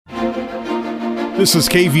This is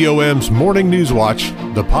KVOM's Morning News Watch,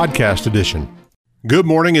 the podcast edition. Good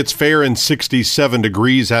morning. It's fair and 67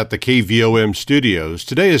 degrees at the KVOM studios.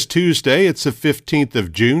 Today is Tuesday. It's the 15th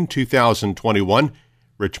of June, 2021.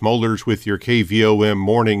 Rich Mollers with your KVOM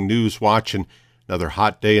Morning News Watch, and another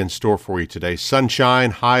hot day in store for you today.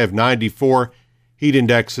 Sunshine, high of 94. Heat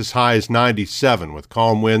index as high as 97 with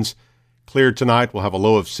calm winds. Clear tonight. We'll have a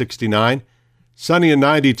low of 69. Sunny and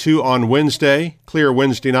 92 on Wednesday. Clear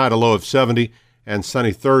Wednesday night, a low of 70. And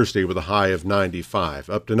sunny Thursday with a high of 95.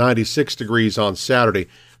 Up to 96 degrees on Saturday.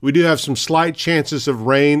 We do have some slight chances of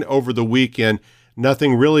rain over the weekend.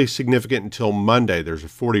 Nothing really significant until Monday. There's a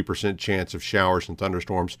 40% chance of showers and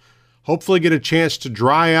thunderstorms. Hopefully get a chance to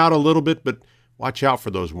dry out a little bit, but watch out for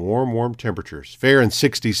those warm temperatures. Fair and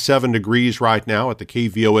 67 degrees right now at the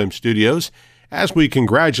KVOM studios as we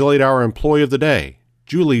congratulate our employee of the day,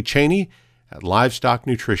 Julie Cheney at Livestock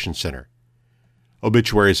Nutrition Center.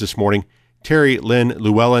 Obituaries this morning. Terry Lynn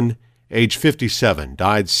Llewellyn, age 57,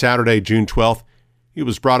 died Saturday, June 12th. He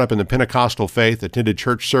was brought up in the Pentecostal faith, attended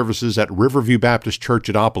church services at Riverview Baptist Church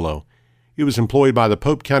at Oppelo. He was employed by the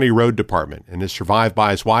Pope County Road Department and is survived by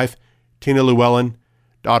his wife, Tina Llewellyn,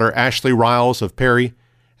 daughter Ashley Riles of Perry,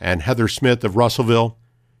 and Heather Smith of Russellville,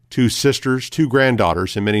 2 sisters, 2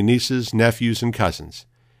 granddaughters, and many nieces, nephews, and cousins.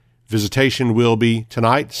 Visitation will be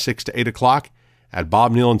tonight, 6 to 8 o'clock, at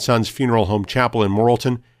Bob Neal & Sons Funeral Home Chapel in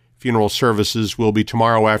Morrilton. Funeral services will be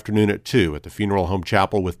tomorrow afternoon at 2 at the Funeral Home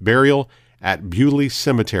Chapel with burial at Bewley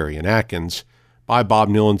Cemetery in Atkins by Bob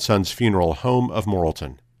Neal & Sons Funeral Home of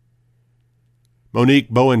Morrilton.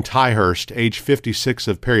 Monique Bowen Tyhurst, age 56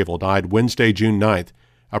 of Perryville, died Wednesday, June 9th.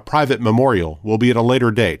 A private memorial will be at a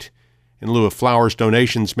later date. In lieu of flowers,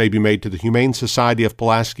 donations may be made to the Humane Society of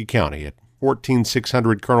Pulaski County at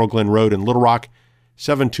 14600 Colonel Glenn Road in Little Rock,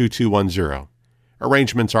 72210.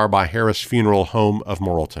 Arrangements are by Harris Funeral Home of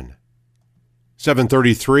Morrilton.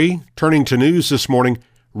 7:33, turning to news this morning,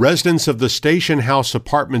 residents of the Station House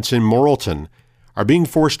Apartments in Morrilton are being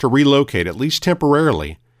forced to relocate, at least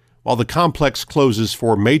temporarily, while the complex closes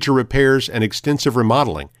for major repairs and extensive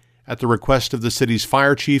remodeling at the request of the city's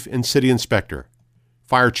fire chief and city inspector.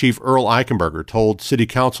 Fire Chief Earl Eichenberger told city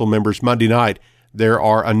council members Monday night there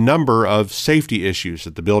are a number of safety issues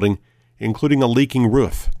at the building, including a leaking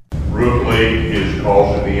roof. Roof leak is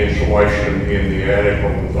causing the insulation in the attic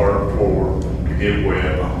on the 3rd floor to get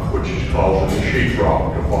wet, which is causing the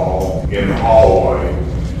sheetrock to fall in the hallway.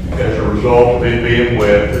 As a result of it being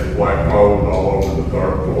wet, there's black mold all over the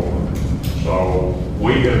 3rd floor. So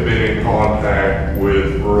we have been in contact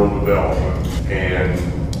with rural development, and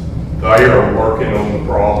they are working on the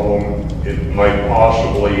problem. It may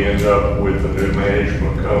possibly end up with a new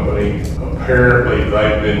management company. Apparently,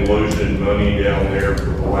 they've been losing money down there for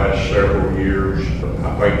the last several years.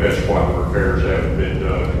 I think that's why the repairs haven't been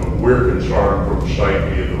done. But we're concerned for the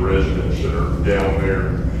safety of the residents that are down there.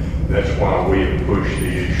 That's why we have pushed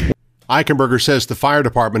the issue. Eichenberger says the fire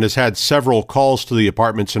department has had several calls to the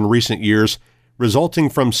apartments in recent years, resulting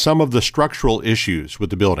from some of the structural issues with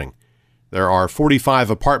the building. There are 45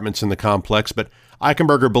 apartments in the complex, but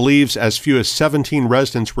Eichenberger believes as few as 17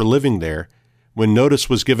 residents were living there when notice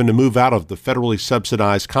was given to move out of the federally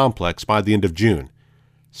subsidized complex by the end of June.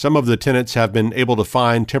 Some of the tenants have been able to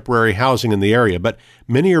find temporary housing in the area, but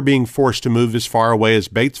many are being forced to move as far away as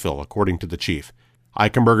Batesville, according to the chief.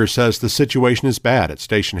 Eichenberger says the situation is bad at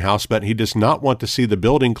Station House, but he does not want to see the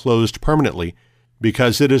building closed permanently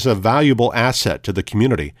because it is a valuable asset to the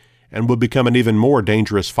community and would become an even more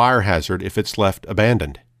dangerous fire hazard if it's left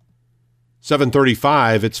abandoned.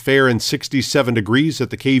 7:35, it's fair and 67 degrees at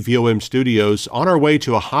the KVOM studios, on our way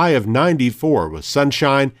to a high of 94 with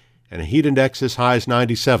sunshine and a heat index as high as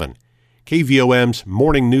 97. KVOM's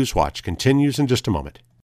Morning News Watch continues in just a moment.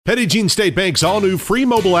 Petit Jean State Bank's all-new free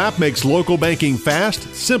mobile app makes local banking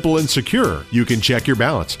fast, simple, and secure. You can check your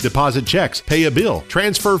balance, deposit checks, pay a bill,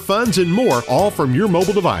 transfer funds, and more, all from your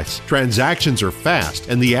mobile device. Transactions are fast,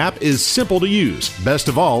 and the app is simple to use. Best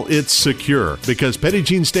of all, it's secure, because Petit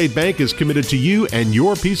Jean State Bank is committed to you and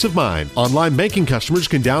your peace of mind. Online banking customers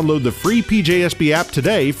can download the free PJSB app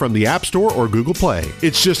today from the App Store or Google Play.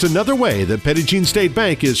 It's just another way that Petit Jean State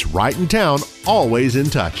Bank is right in town, always in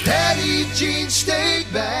touch. Petit Jean State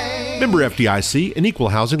Bank. Member FDIC, an equal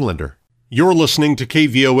housing lender. You're listening to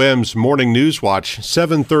KVOM's Morning News Watch,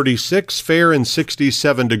 7:36, fair and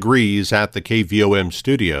 67 degrees at the KVOM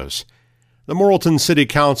studios. The Morrilton City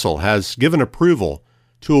Council has given approval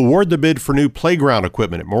to award the bid for new playground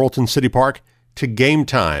equipment at Morrilton City Park to Game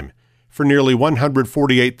Time for nearly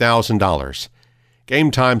 $148,000. Game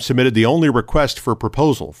Time submitted the only request for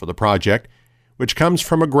proposal for the project, which comes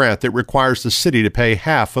from a grant that requires the city to pay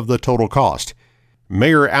half of the total cost.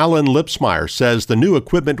 Mayor Alan Lipsmeyer says the new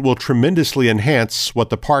equipment will tremendously enhance what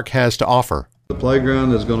the park has to offer. The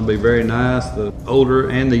playground is going to be very nice. The older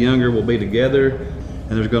and the younger will be together,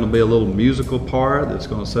 and there's going to be a little musical part that's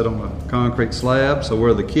going to sit on a concrete slab. So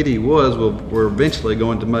where the kiddie was, we're eventually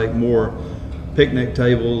going to make more picnic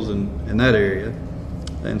tables in that area.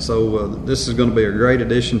 And so this is going to be a great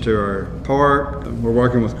addition to our park. We're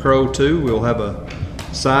working with Crow too. We'll have a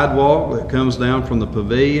sidewalk that comes down from the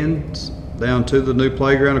pavilions down to the new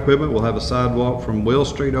playground equipment. We'll have a sidewalk from Will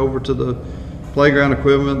Street over to the playground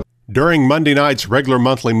equipment. During Monday night's regular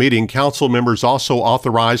monthly meeting, council members also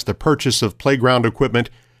authorized the purchase of playground equipment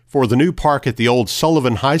for the new park at the old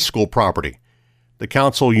Sullivan High School property. The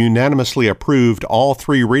council unanimously approved all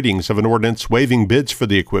 3 readings of an ordinance waiving bids for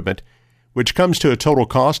the equipment, which comes to a total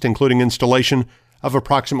cost, including installation, of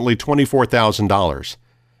approximately $24,000.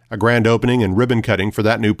 A grand opening and ribbon cutting for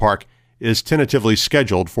that new park is tentatively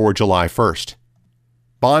scheduled for July 1st.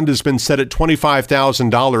 Bond has been set at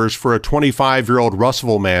 $25,000 for a 25-year-old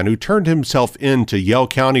Russellville man who turned himself in to Yell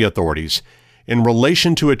County authorities in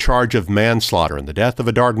relation to a charge of manslaughter in the death of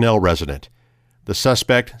a Dardanelle resident. The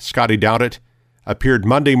suspect, Scotty Dowdett, appeared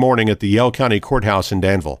Monday morning at the Yell County Courthouse in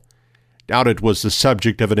Danville. Dowdett was the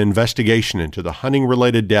subject of an investigation into the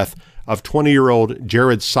hunting-related death of 20-year-old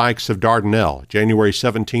Jared Sykes of Dardanelle, January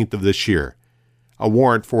 17th of this year. A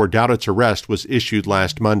warrant for Dowdett's arrest was issued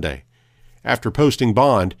last Monday. After posting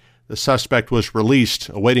bond, the suspect was released,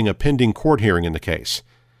 awaiting a pending court hearing in the case.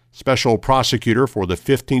 Special prosecutor for the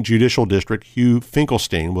 15th Judicial District, Hugh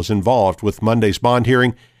Finkelstein, was involved with Monday's bond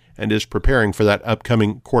hearing and is preparing for that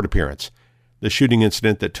upcoming court appearance. The shooting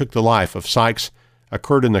incident that took the life of Sykes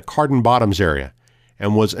occurred in the Carden Bottoms area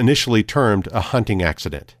and was initially termed a hunting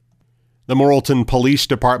accident. The Morrilton Police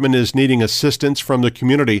Department is needing assistance from the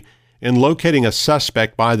community in locating a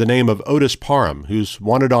suspect by the name of Otis Parham, who's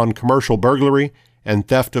wanted on commercial burglary and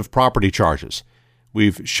theft of property charges.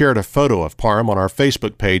 We've shared a photo of Parham on our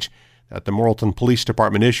Facebook page that the Morrilton Police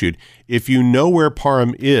Department issued. If you know where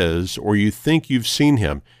Parham is or you think you've seen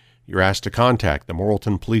him, you're asked to contact the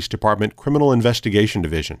Morrilton Police Department Criminal Investigation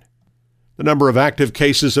Division. The number of active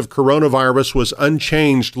cases of coronavirus was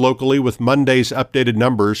unchanged locally with Monday's updated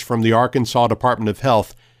numbers from the Arkansas Department of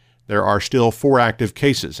Health. There are still 4 active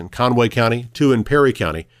cases in Conway County, 2 in Perry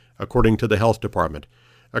County, according to the Health Department.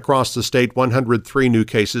 Across the state, 103 new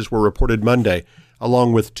cases were reported Monday,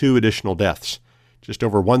 along with 2 additional deaths. Just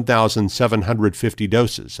over 1,750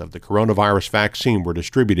 doses of the coronavirus vaccine were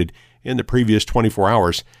distributed in the previous 24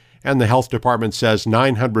 hours, and the Health Department says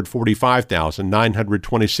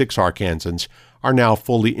 945,926 Arkansans are now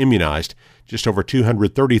fully immunized. Just over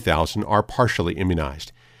 230,000 are partially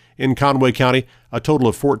immunized. In Conway County, a total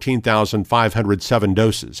of 14,507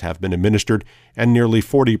 doses have been administered, and nearly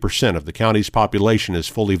 40% of the county's population is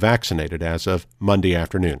fully vaccinated as of Monday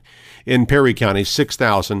afternoon. In Perry County,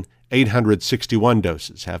 6,861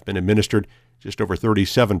 doses have been administered. Just over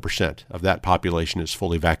 37% of that population is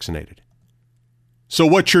fully vaccinated. So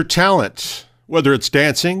what's your talent? Whether it's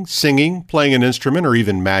dancing, singing, playing an instrument, or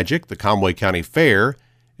even magic, the Conway County Fair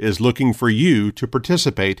is looking for you to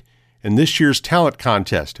participate in this year's talent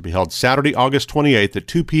contest to be held Saturday, August 28th at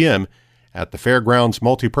 2 p.m. at the Fairgrounds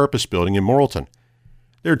Multipurpose Building in Morrilton.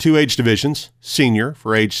 There are 2 age divisions, senior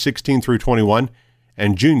for age 16 through 21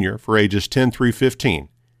 and junior for ages 10 through 15.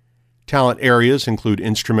 Talent areas include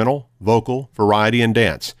instrumental, vocal, variety, and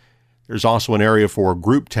dance. There's also an area for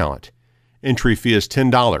group talent. Entry fee is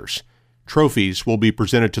 $10. Trophies will be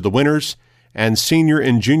presented to the winners, and senior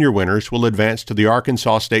and junior winners will advance to the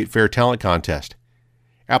Arkansas State Fair Talent Contest.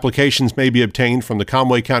 Applications may be obtained from the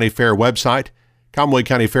Conway County Fair website,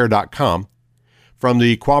 conwaycountyfair.com, from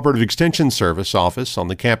the Cooperative Extension Service office on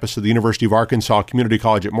the campus of the University of Arkansas Community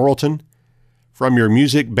College at Morrilton, from your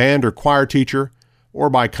music, band, or choir teacher, or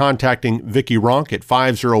by contacting Vicki Ronk at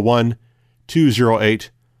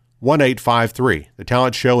 501-208-1853. The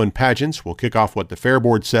talent show and pageants will kick off what the Fair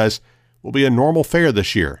Board says will be a normal fair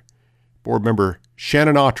this year. Board member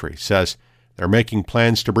Shannon Autry says they're making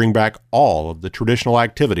plans to bring back all of the traditional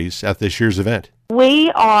activities at this year's event.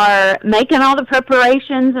 We are making all the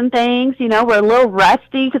preparations and things. You know, we're a little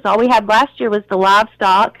rusty because all we had last year was the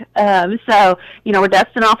livestock. So, you know, we're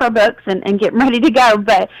dusting off our books and getting ready to go.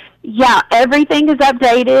 But, yeah, everything is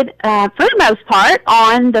updated for the most part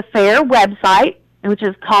on the fair website, which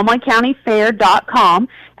is conwaycountyfair.com.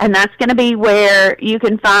 And that's going to be where you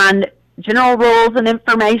can find general rules and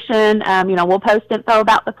information. You know, we'll post info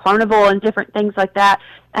about the carnival and different things like that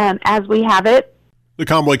as we have it. The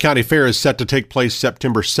Conway County Fair is set to take place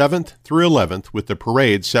September 7th through 11th, with the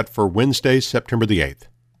parade set for Wednesday, September the 8th.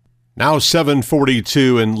 Now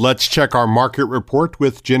 7:42, and let's check our market report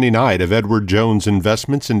with Jenny Knight of Edward Jones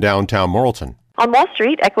Investments in downtown Morrilton. On Wall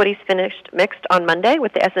Street, equities finished mixed on Monday,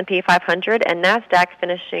 with the S&P 500 and NASDAQ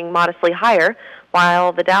finishing modestly higher,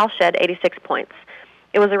 while the Dow shed 86 points.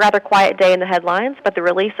 It was a rather quiet day in the headlines, but the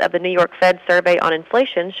release of the New York Fed survey on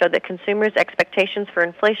inflation showed that consumers' expectations for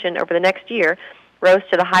inflation over the next year rose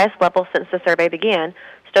to the highest level since the survey began,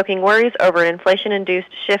 stoking worries over an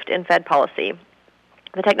inflation-induced shift in Fed policy.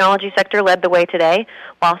 The technology sector led the way today,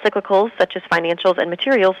 while cyclicals such as financials and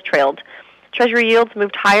materials trailed. Treasury yields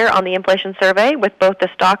moved higher on the inflation survey, with both the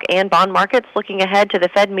stock and bond markets looking ahead to the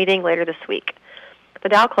Fed meeting later this week. The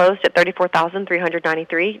Dow closed at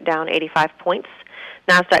 34,393, down 85 points.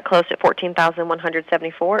 NASDAQ closed at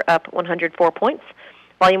 14,174, up 104 points.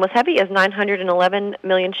 Volume was heavy as 911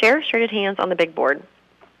 million shares traded hands on the big board.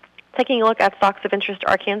 Taking a look at stocks of interest to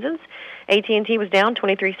Arkansans, AT&T was down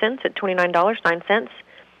 23 cents at $29.09.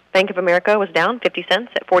 Bank of America was down 50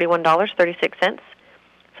 cents at $41.36.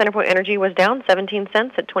 CenterPoint Energy was down 17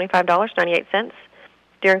 cents at $25.98.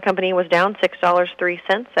 Deere & Company was down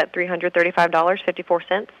 $6.03 at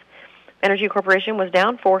 $335.54. Energy Corporation was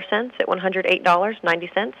down 4 cents at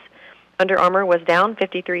 $108.90. Under Armour was down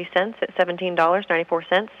 53 cents at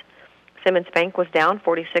 $17.94. Simmons Bank was down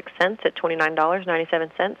 46 cents at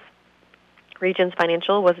 $29.97. Regions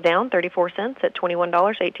Financial was down 34 cents at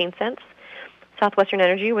 $21.18. Southwestern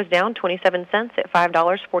Energy was down 27 cents at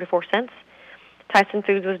 $5.44. Tyson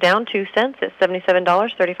Foods was down 2 cents at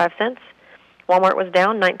 $77.35. Walmart was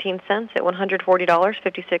down 19 cents at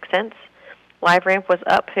 $140.56. LiveRamp was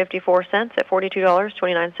up 54 cents at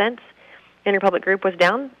 $42.29. Interpublic Group was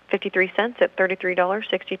down 53 cents at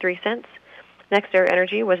 $33.63. NextEra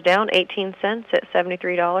Energy was down 18 cents at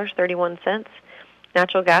 $73.31.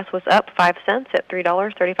 Natural gas was up 5 cents at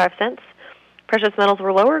 $3.35. Precious metals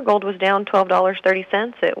were lower. Gold was down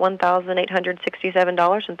 $12.30 at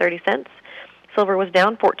 $1,867.30. Silver was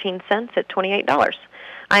down 14 cents at $28.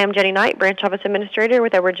 I am Jenny Knight, Branch Office Administrator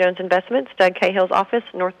with Edward Jones Investments, Doug Cahill's office,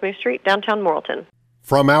 North Moose Street, downtown Morrilton.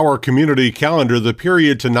 From our community calendar, the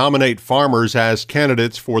period to nominate farmers as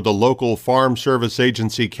candidates for the local Farm Service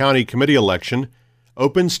Agency County Committee election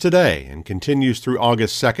opens today and continues through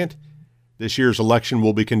August 2nd. This year's election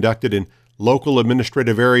will be conducted in local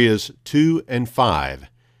administrative areas 2 and 5.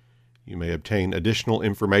 You may obtain additional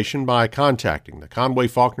information by contacting the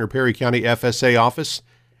Conway-Faulkner-Perry County FSA office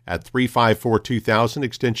at 354-2000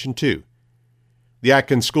 extension 2. The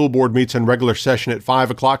Atkins School Board meets in regular session at 5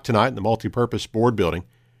 o'clock tonight in the Multipurpose Board Building.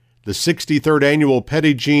 The 63rd Annual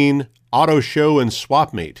Petit Jean Auto Show and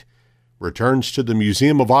Swap Meet returns to the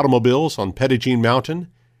Museum of Automobiles on Petit Jean Mountain.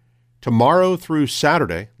 Tomorrow through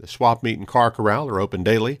Saturday, the Swap Meet and Car Corral are open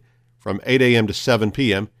daily from 8 a.m. to 7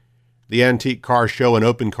 p.m. The Antique Car Show and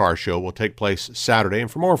Open Car Show will take place Saturday, and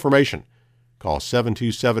for more information, call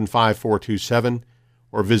 727-5427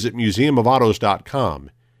 or visit museumofautos.com.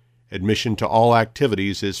 Admission to all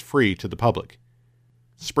activities is free to the public.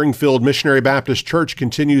 Springfield Missionary Baptist Church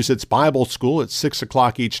continues its Bible school at 6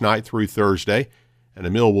 o'clock each night through Thursday, and a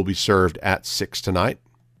meal will be served at 6 tonight.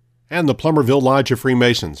 And the Plumerville Lodge of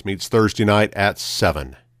Freemasons meets Thursday night at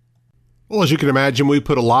 7. Well, as you can imagine, we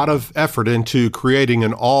put a lot of effort into creating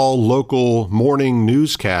an all-local morning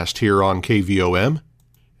newscast here on KVOM,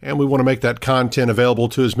 and we want to make that content available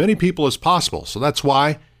to as many people as possible. So that's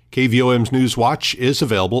why KVOM's Newswatch is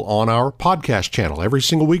available on our podcast channel every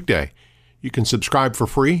single weekday. You can subscribe for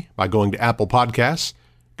free by going to Apple Podcasts,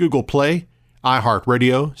 Google Play,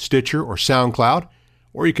 iHeartRadio, Stitcher, or SoundCloud,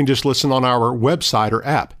 or you can just listen on our website or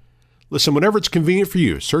app. Listen whenever it's convenient for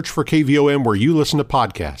you. Search for KVOM where you listen to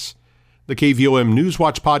podcasts. The KVOM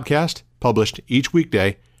Newswatch podcast, published each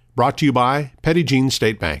weekday, brought to you by Petit Jean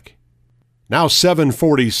State Bank. Now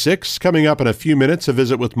 7:46, coming up in a few minutes, a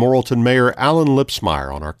visit with Morrilton Mayor Alan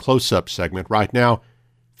Lipsmeyer on our close-up segment. Right now,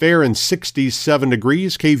 fair and 67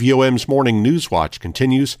 degrees. KVOM's Morning Newswatch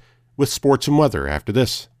continues with sports and weather after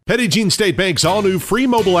this. Petit Jean State Bank's all-new free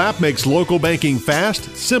mobile app makes local banking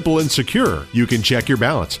fast, simple, and secure. You can check your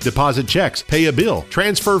balance, deposit checks, pay a bill,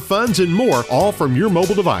 transfer funds, and more, all from your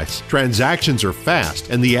mobile device. Transactions are fast,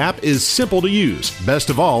 and the app is simple to use. Best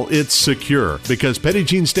of all, it's secure, because Petit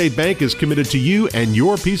Jean State Bank is committed to you and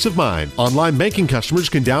your peace of mind. Online banking customers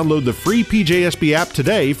can download the free PJSB app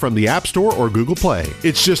today from the App Store or Google Play.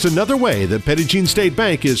 It's just another way that Petit Jean State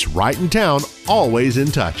Bank is right in town, always in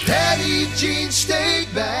touch. Petit Jean State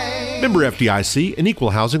Bank. Member FDIC, an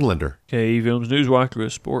equal housing lender. KVOM's Newswatch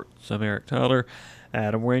with sports. I'm Eric Tyler.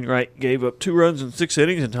 Adam Wainwright gave up 2 runs in 6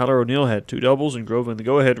 innings, and Tyler O'Neill had 2 doubles and drove in the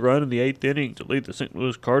go-ahead run in the 8th inning to lead the St.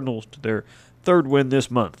 Louis Cardinals to their third win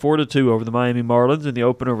this month, 4-2 over the Miami Marlins in the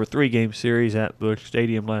opener of a 3-game series at Busch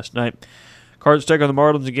Stadium last night. Cards take on the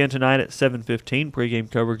Marlins again tonight at 7:15. Pre-game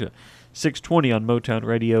coverage at 6:20 on Motown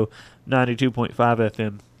Radio, 92.5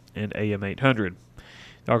 FM and AM 800.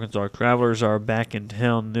 The Arkansas Travelers are back in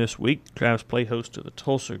town this week. Travs play host to the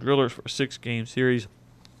Tulsa Drillers for a 6-game series.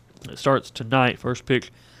 It starts tonight. First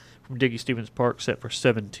pitch from Dickey-Stevens Park set for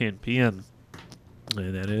 7:10 p.m.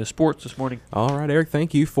 And that is sports this morning. All right, Eric,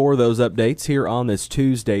 thank you for those updates here on this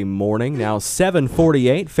Tuesday morning. Now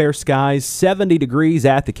 7:48, fair skies, 70 degrees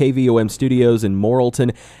at the KVOM studios in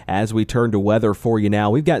Morrilton. As we turn to weather for you now,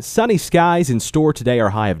 we've got sunny skies in store today.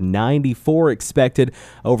 Our high of 94 expected.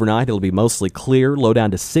 Overnight, it'll be mostly clear, low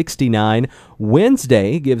down to 69.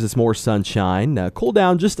 Wednesday gives us more sunshine. Cool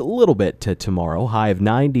down just a little bit to tomorrow, high of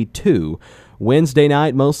 92. Wednesday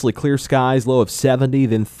night, mostly clear skies, low of 70.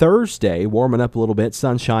 Then Thursday, warming up a little bit,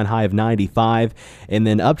 sunshine, high of 95. And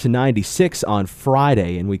then up to 96 on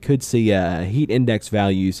Friday. And we could see heat index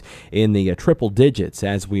values in the triple digits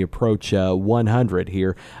as we approach 100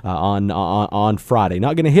 here on Friday.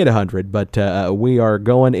 Not going to hit 100, but we are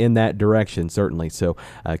going in that direction, certainly. So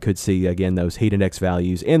could see, again, those heat index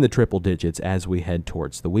values in the triple digits as we head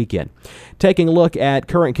towards the weekend. Taking a look at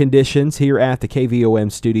current conditions here at the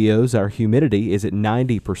KVOM studios, our humidity is at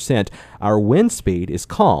 90%. Our wind speed is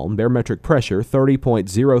calm. Barometric pressure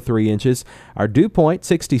 30.03 inches. Our dew point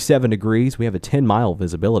 67 degrees. We have a 10-mile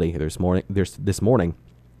visibility this morning.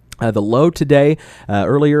 The low today,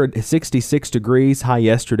 earlier 66 degrees, high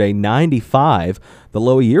yesterday 95. The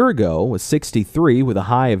low a year ago was 63 with a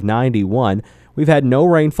high of 91. We've had no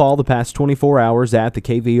rainfall the past 24 hours at the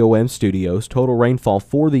KVOM studios. Total rainfall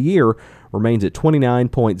for the year remains at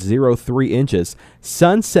 29.03 inches.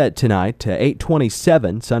 Sunset tonight to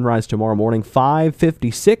 8:27. Sunrise tomorrow morning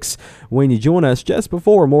 5:56 when you join us just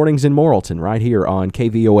before Mornings in Morrilton right here on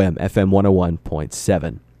KVOM FM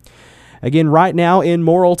 101.7. Again, right now in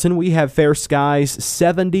Morrilton, we have fair skies,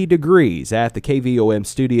 70 degrees at the KVOM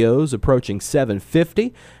studios, approaching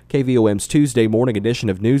 7:50. KVOM's Tuesday morning edition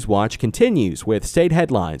of Newswatch continues with state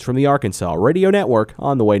headlines from the Arkansas Radio Network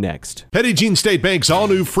on the way next. Petit Jean State Bank's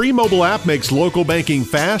all-new free mobile app makes local banking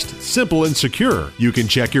fast, simple, and secure. You can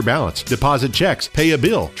check your balance, deposit checks, pay a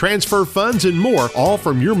bill, transfer funds, and more, all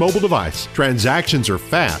from your mobile device. Transactions are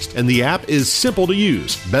fast, and the app is simple to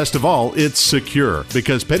use. Best of all, it's secure,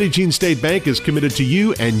 because Petit Jean State Bank is committed to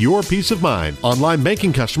you and your peace of mind. Online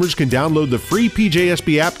banking customers can download the free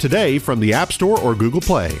PJSB app today from the App Store or Google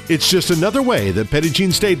Play. It's just another way that Petit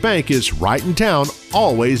Jean State Bank is right in town,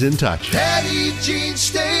 always in touch. Petit Jean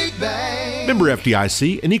State Bank. Member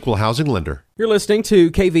FDIC, an equal housing lender. You're listening to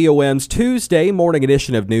KVOM's Tuesday morning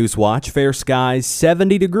edition of Newswatch. Fair skies,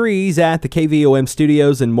 70 degrees at the KVOM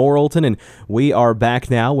studios in Morrilton, and we are back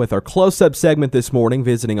now with our close-up segment this morning,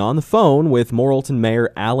 visiting on the phone with Morrilton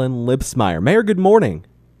Mayor Alan Lipsmeyer. Mayor, good morning.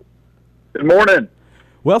 Good morning.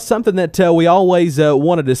 Well, something that we always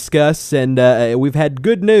want to discuss, and we've had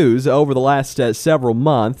good news over the last several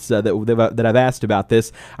months that I've asked about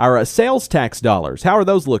this. Our sales tax dollars, how are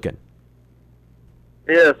those looking?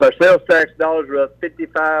 Yes, our sales tax dollars were up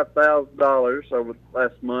 $55,000 over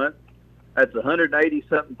last month. That's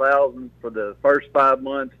 $180-something thousand for the first 5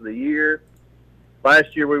 months of the year.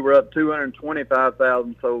 Last year we were up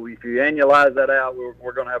 $225,000. So if you annualize that out,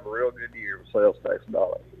 we're going to have a real good year with sales tax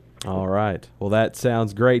dollars. All right. Well, that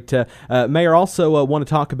sounds great. Mayor, also want to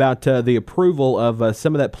talk about the approval of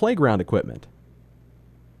some of that playground equipment.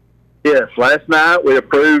 Yes, last night we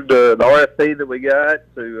approved the RFP that we got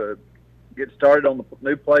to get started on the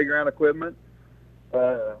new playground equipment.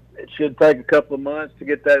 It should take a couple of months to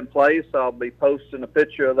get that in place. I'll be posting a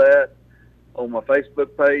picture of that on my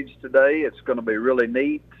Facebook page today. It's going to be really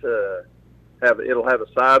neat. It'll have a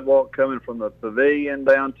sidewalk coming from the pavilion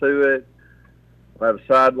down to it. We'll have a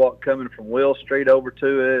sidewalk coming from Will Street over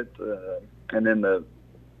to it, and then the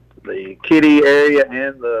kiddie area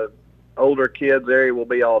and the older kids area will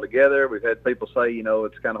be all together. We've had people say,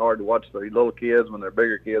 it's kind of hard to watch the little kids when their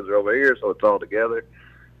bigger kids are over here, so it's all together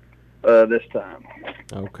this time.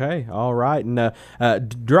 Okay, all right. And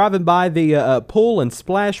driving by the pool and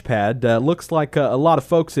splash pad, looks like a lot of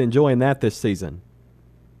folks enjoying that this season.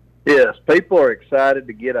 Yes, people are excited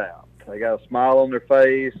to get out. They got a smile on their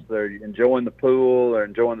face. They're enjoying the pool. They're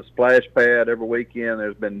enjoying the splash pad every weekend.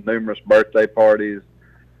 There's been numerous birthday parties.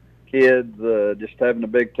 Kids just having a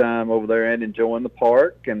big time over there and enjoying the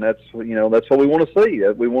park. And that's what we want to see.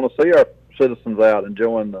 We want to see our citizens out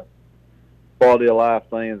enjoying the quality of life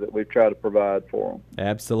things that we've tried to provide for them.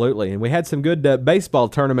 Absolutely. And we had some good baseball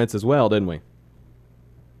tournaments as well, didn't we?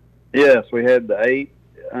 Yes, we had the 8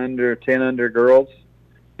 under, 10 under girls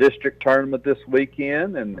district tournament this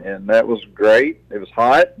weekend, and that was great. It was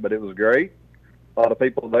hot, but it was great. A lot of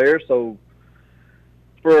people there. So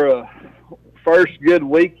for a first good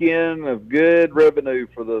weekend of good revenue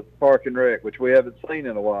for the Park and Rec, which we haven't seen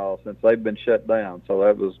in a while since they've been shut down. So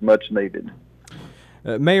that was much needed.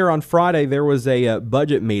 Mayor, on Friday there was a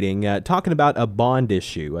budget meeting talking about a bond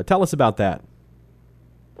issue. Tell us about that.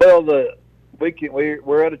 Well,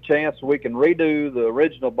 we're at a chance we can redo the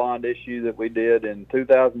original bond issue that we did in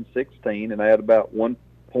 2016 and add about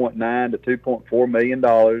 $1.9 to $2.4 million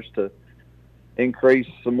to increase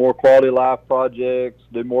some more quality of life projects,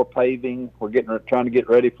 do more paving. We're trying to get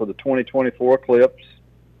ready for the 2024 eclipse,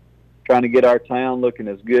 trying to get our town looking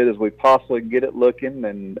as good as we possibly can get it looking,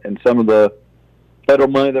 and some of the federal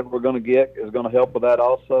money that we're going to get is going to help with that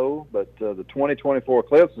also. But the 2024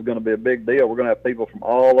 eclipse is going to be a big deal. We're going to have people from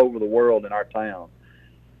all over the world in our town.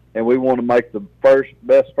 And we want to make the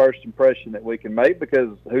best first impression that we can make,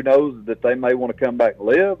 because who knows that they may want to come back and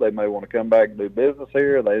live. They may want to come back and do business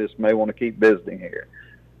here. They just may want to keep visiting here.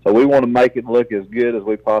 So we want to make it look as good as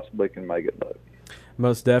we possibly can make it look.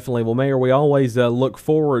 Most definitely. Well, Mayor, we always look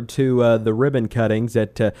forward to the ribbon cuttings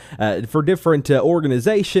for different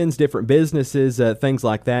organizations, different businesses, things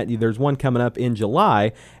like that. There's one coming up in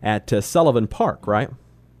July at Sullivan Park, right?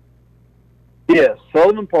 Yes,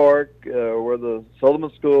 Sullivan Park, where the Sullivan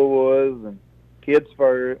School was, and Kids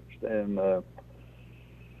First, and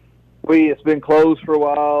it's been closed for a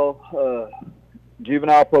while.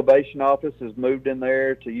 Juvenile Probation Office has moved in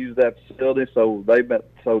there to use that facility, so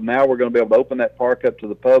now we're going to be able to open that park up to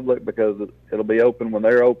the public, because it'll be open when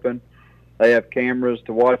they're open. They have cameras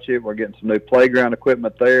to watch it. We're getting some new playground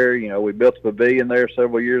equipment there. You know, we built a pavilion there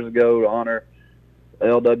several years ago to honor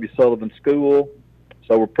L.W. Sullivan School.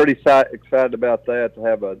 So we're pretty excited about that, to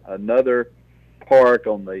have another park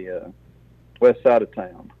on the west side of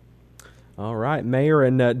town. All right, Mayor,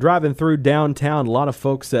 and driving through downtown, a lot of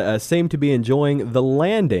folks seem to be enjoying the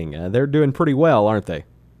Landing. They're doing pretty well, aren't they?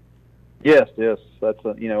 Yes, that's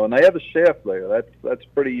and they have a chef there. That's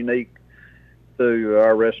pretty unique to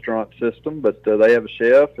our restaurant system. But they have a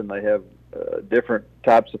chef, and they have different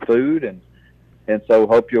types of food, and so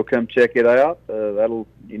hope you'll come check it out. That'll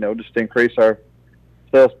just increase our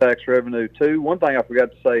sales tax revenue too. One thing I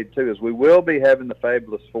forgot to say too is we will be having the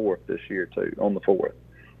Fabulous Fourth this year too, on the 4th.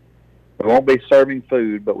 We won't be serving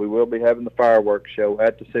food, but we will be having the fireworks show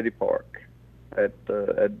at the city park at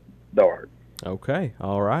dark. Okay.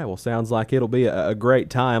 All right. Well, sounds like it'll be a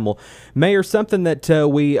great time. Well, Mayor, something that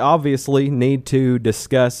we obviously need to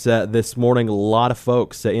discuss this morning. A lot of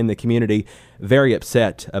folks in the community very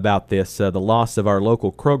upset about this, the loss of our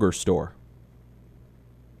local Kroger store.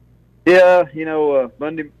 Yeah,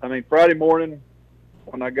 Friday morning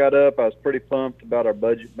when I got up, I was pretty pumped about our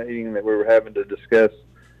budget meeting that we were having to discuss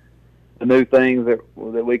the new things that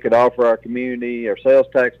we could offer our community. Our sales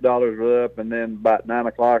tax dollars were up, and then about 9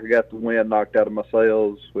 o'clock, I got the wind knocked out of my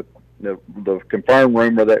sails with the confirmed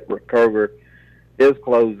rumor that Kroger is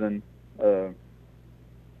closing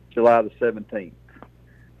July the 17th.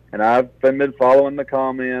 And I've been following the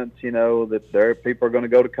comments, that people are going to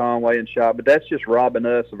go to Conway and shop, but that's just robbing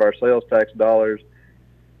us of our sales tax dollars.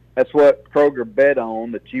 That's what Kroger bet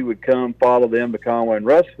on, that you would come follow them to Conway and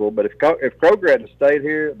Russellville. But if Kroger had stayed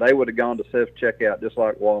here, they would have gone to self-checkout just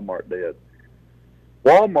like Walmart did.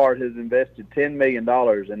 Walmart has invested $10 million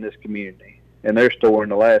in this community, in their store in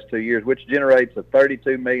the last 2 years, which generates a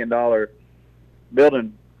 $32 million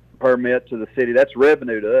building permit to the city. That's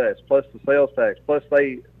revenue to us, plus the sales tax, plus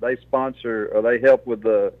they sponsor, or they help with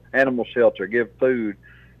the animal shelter, give food.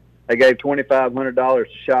 They gave $2,500 to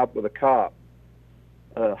Shop with a Cop.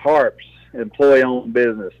 Harps, employee-owned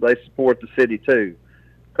business. They support the city too.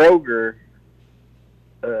 Kroger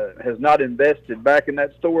has not invested back in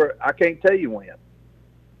that store. I can't tell you when.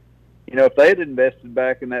 If they had invested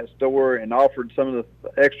back in that store and offered some of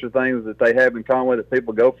the extra things that they have in Conway that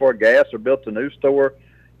people go for, gas, or built a new store,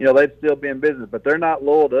 they'd still be in business. But they're not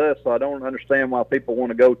loyal to us, so I don't understand why people want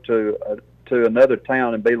to go to another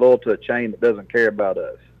town and be loyal to a chain that doesn't care about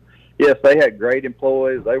us. Yes, they had great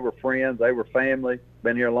employees. They were friends. They were family.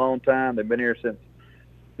 Been here a long time. They've been here since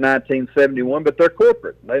 1971, but they're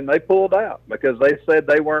corporate. They pulled out because they said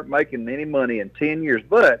they weren't making any money in 10 years.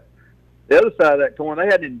 But the other side of that coin, they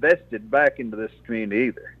hadn't invested back into this community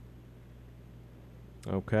either.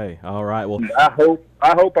 Okay. All right. Well, I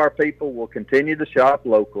hope our people will continue to shop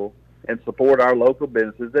local and support our local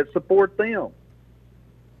businesses that support them.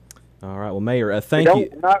 All right. Well, Mayor, thank you.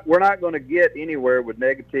 We're not going to get anywhere with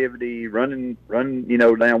negativity running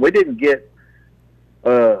down. We didn't get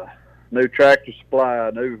new Tractor Supply,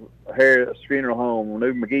 new Harris Funeral Home,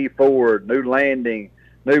 new McGee Ford, new Landing,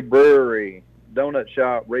 new brewery, donut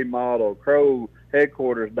shop remodel, Crow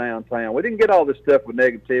headquarters downtown. We didn't get all this stuff with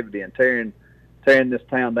negativity and tearing this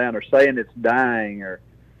town down or saying it's dying or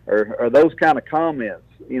those kind of comments.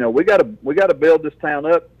 You know, we got to build this town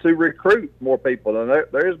up to recruit more people. And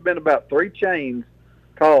there's been about 3 chains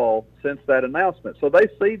call since that announcement, so they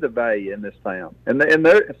see the value in this town, and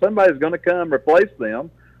somebody's going to come replace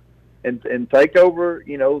them and take over.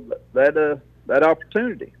 You know, that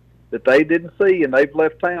opportunity that they didn't see, and they've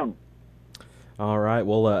left town. All right.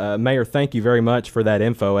 Well, Mayor, thank you very much for that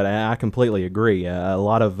info, and I completely agree. A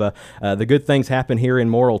lot of the good things happen here in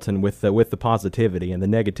Morrilton with the positivity, and the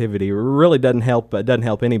negativity really doesn't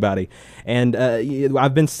help anybody. And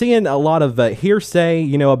I've been seeing a lot of hearsay,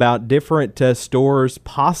 you know, about different stores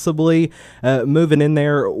possibly moving in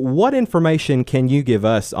there. What information can you give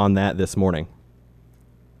us on that this morning?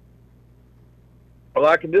 Well,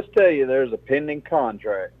 I can just tell you there's a pending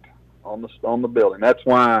contract on the building. That's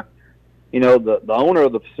why. You know, the owner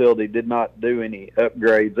of the facility did not do any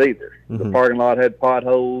upgrades either. Mm-hmm. The parking lot had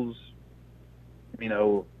potholes, you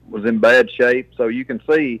know, was in bad shape. So you can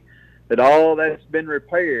see that all that's been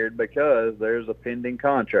repaired because there's a pending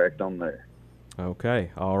contract on there.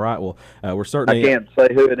 Okay. All right. Well, we're certainly... I can't say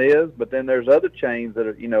who it is, but then there's other chains that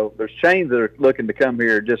are, you know, there's chains that are looking to come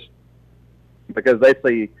here just because they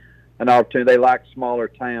see an opportunity. They like smaller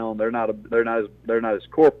town. They're not as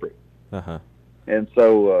corporate. Uh-huh. And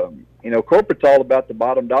so, you know, corporate's all about the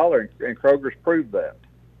bottom dollar, and Kroger's proved that.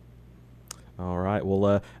 All right.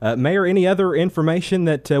 Well, Mayor, any other information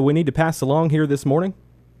that we need to pass along here this morning?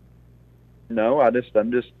 No,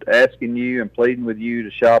 I'm just asking you and pleading with you to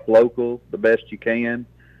shop local the best you can.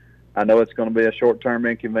 I know it's going to be a short-term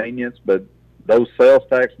inconvenience, but those sales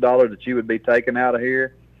tax dollars that you would be taking out of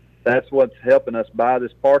here, that's what's helping us buy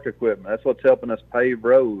this park equipment. That's what's helping us pave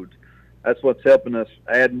roads. That's what's helping us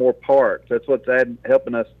add more parks. That's what's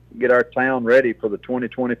helping us get our town ready for the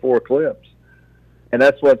 2024 eclipse. And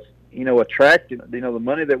that's what's, you know, attracting, you know, the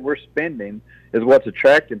money that we're spending is what's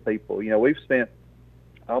attracting people. You know, we've spent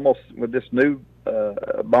almost, with this new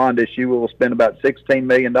bond issue, we'll spend about $16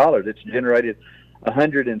 million. It's generated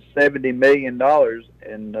 $170 million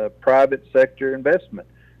in private sector investment.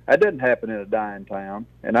 That doesn't happen in a dying town.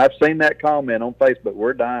 And I've seen that comment on Facebook,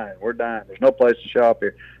 we're dying. There's no place to shop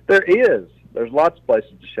here. There's lots of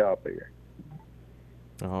places to shop here.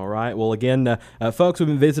 All right. Well, again, folks, we've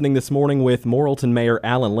been visiting this morning with Morrilton Mayor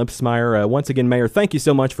Alan Lipsmeyer. Once again, Mayor, thank you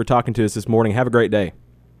so much for talking to us this morning. Have a great day.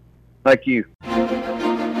 Thank you.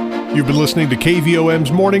 You've been listening to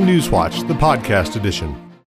KVOM's Morning News Watch, the podcast edition.